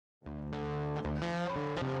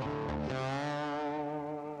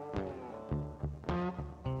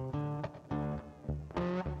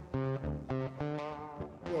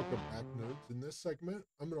this segment,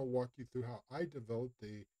 I'm going to walk you through how I developed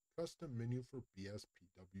a custom menu for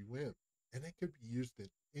Bspwm, and it could be used in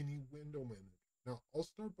any window manager. Now, I'll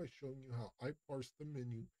start by showing you how I parse the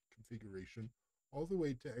menu configuration all the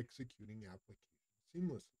way to executing applications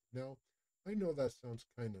seamlessly. Now, I know that sounds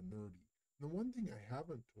kind of nerdy. The one thing I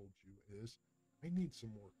haven't told you is I need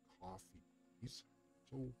some more coffee, please.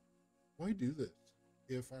 So why do this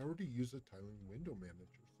if I already use a tiling window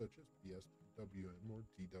manager such as Bspwm or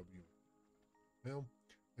DWM? Well,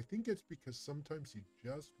 I think it's because sometimes you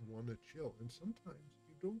just want to chill and sometimes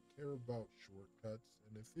you don't care about shortcuts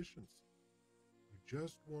and efficiency. You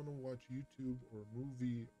just want to watch YouTube or a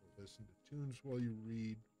movie or listen to tunes while you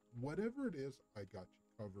read. Whatever it is, I got you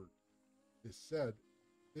covered. This said,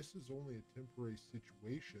 this is only a temporary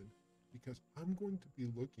situation because I'm going to be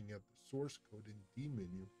looking at the source code in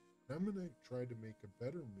dmenu, and I'm going to try to make a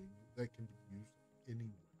better menu that can be used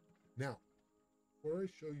anywhere. Now, before I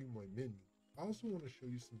show you my menu, I also want to show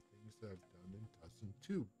you some things that I've done in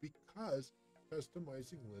Dzen2 because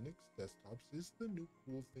customizing Linux desktops is the new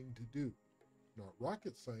cool thing to do. Not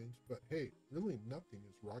rocket science, but hey, really nothing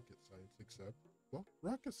is rocket science except, well,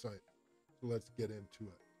 rocket science. So let's get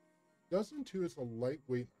into it. Dzen2 is a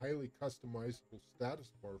lightweight, highly customizable status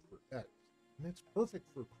bar for X, and it's perfect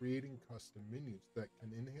for creating custom menus that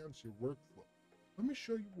can enhance your workflow. Let me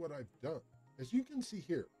show you what I've done. As you can see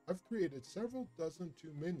here, I've created several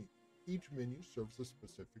Dzen2 menus. Each menu serves a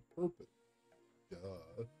specific purpose.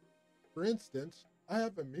 Duh. For instance, I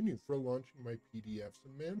have a menu for launching my PDFs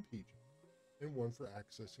and man pages, and one for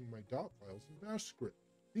accessing my dot files in bash script.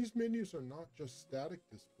 These menus are not just static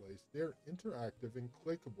displays, they're interactive and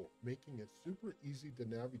clickable, making it super easy to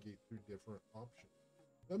navigate through different options.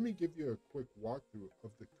 Let me give you a quick walkthrough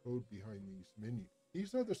of the code behind these menus.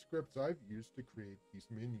 These are the scripts I've used to create these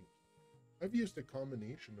menus. I've used a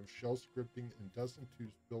combination of shell scripting and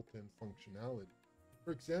Dzen2's built-in functionality.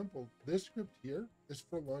 For example, this script here is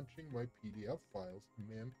for launching my PDF files and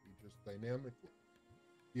man pages dynamically.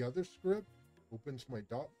 The other script opens my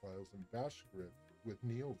dot files in bash script with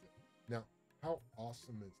neovim. Now, how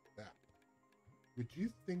awesome is that? Would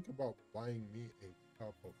you think about buying me a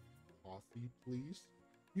cup of coffee, please?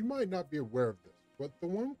 You might not be aware of this, but the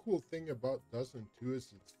one cool thing about Dzen2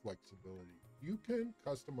 is its flexibility. You can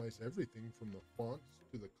customize everything from the fonts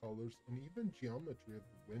to the colors and even geometry of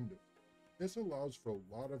the windows. This allows for a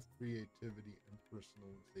lot of creativity and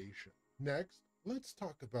personalization. Next, let's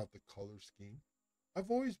talk about the color scheme.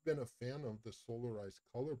 I've always been a fan of the solarized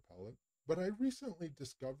color palette, but I recently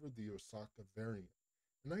discovered the Osaka variant,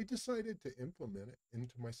 and I decided to implement it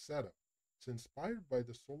into my setup. It's inspired by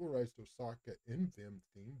the solarized Osaka in Vim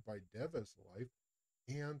theme by Deva's Life,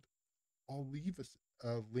 and I'll leave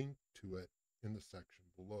a link to it in the section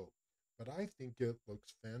below. But I think it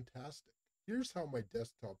looks fantastic. Here's how my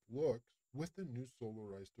desktop looks with the new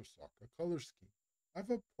solarized Osaka color scheme.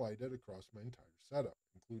 I've applied it across my entire setup,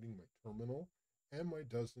 including my terminal and my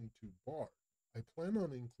Dzen2 bar. I plan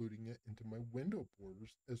on including it into my window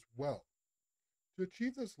borders as well. To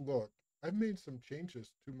achieve this look, I've made some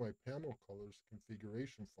changes to my panel colors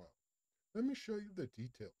configuration file. Let me show you the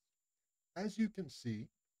details. As you can see,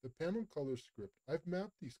 the panel color script, I've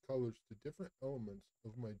mapped these colors to different elements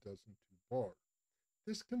of my Dzen2 bar.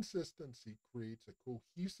 This consistency creates a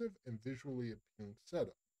cohesive and visually appealing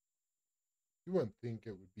setup. You wouldn't think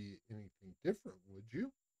it would be anything different, would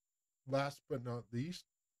you? Last but not least,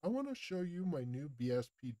 I want to show you my new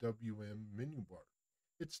Bspwm menu bar.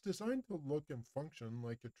 It's designed to look and function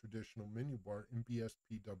like a traditional menu bar in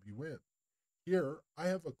Bspwm. Here, I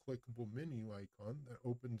have a clickable menu icon that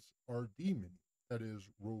opens our dmenu, that is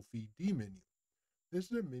rofi dmenu. This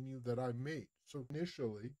is a menu that I made. So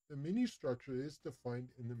initially, the menu structure is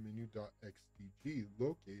defined in the menu.xdg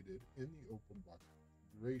located in the openbox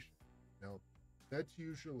configuration. Now, that's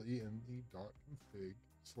usually in the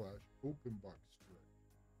 .config/openbox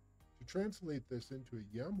directory. To translate this into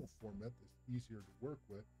a YAML format that's easier to work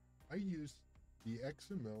with, I use the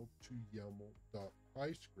XML to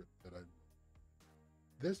YAML.py script that I wrote.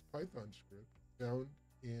 This Python script found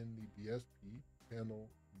in the BSP panel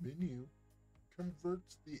menu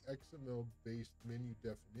converts the XML-based menu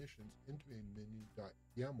definitions into a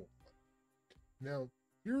menu.yaml file. Now,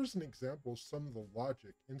 here's an example of some of the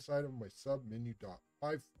logic inside of my submenu.py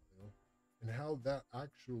file and how that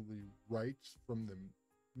actually writes from the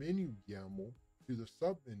menu YAML to the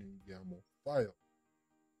submenu YAML file.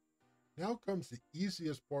 Now comes the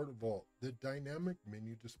easiest part of all, the dynamic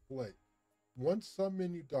menu display. Once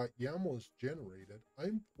submenu.yaml is generated, I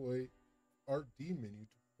employ our dmenu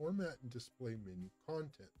to format and display menu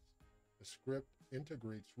contents. The script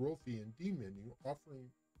integrates rofi and dmenu,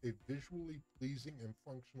 offering a visually pleasing and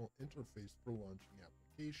functional interface for launching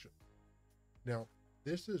applications. Now,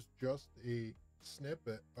 this is just a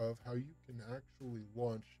snippet of how you can actually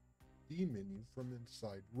launch dmenu from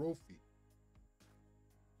inside rofi.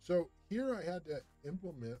 So here I had to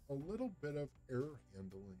implement a little bit of error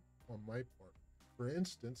handling on my part. For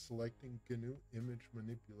instance, selecting GNU image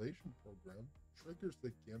manipulation program triggers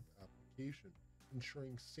the GIMP application,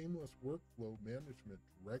 ensuring seamless workflow management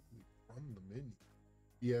directly from the menu.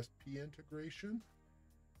 BSP integration?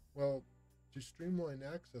 Well, to streamline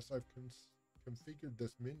access, I've configured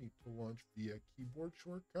this menu to launch via keyboard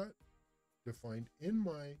shortcut defined in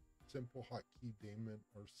my simple hotkey daemon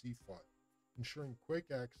RC file, ensuring quick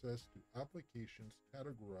access to applications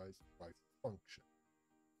categorized by function.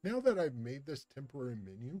 Now that I've made this temporary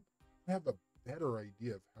menu, I have a better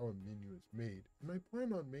idea of how a menu is made, and I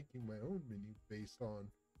plan on making my own menu based on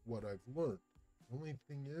what I've learned. The only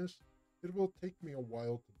thing is, it will take me a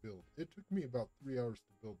while to build. It took me about 3 hours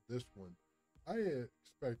to build this one. I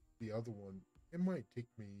expect the other one, it might take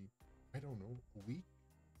me, I don't know, a week,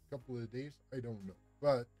 a couple of days, I don't know.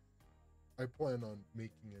 But I plan on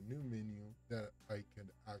making a new menu that I can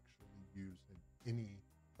actually use in any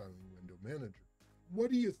filing window manager. What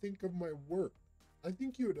do you think of my work? I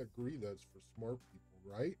think you would agree that's for smart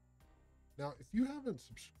people, right? Now, if you haven't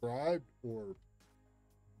subscribed or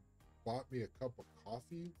bought me a cup of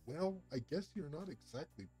coffee, well, I guess you're not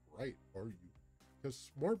exactly bright, are you?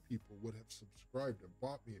 Because smart people would have subscribed and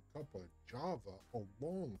bought me a cup of Java a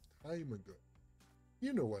long time ago.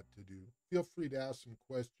 You know what to do. Feel free to ask some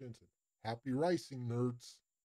questions, and happy ricing, nerds.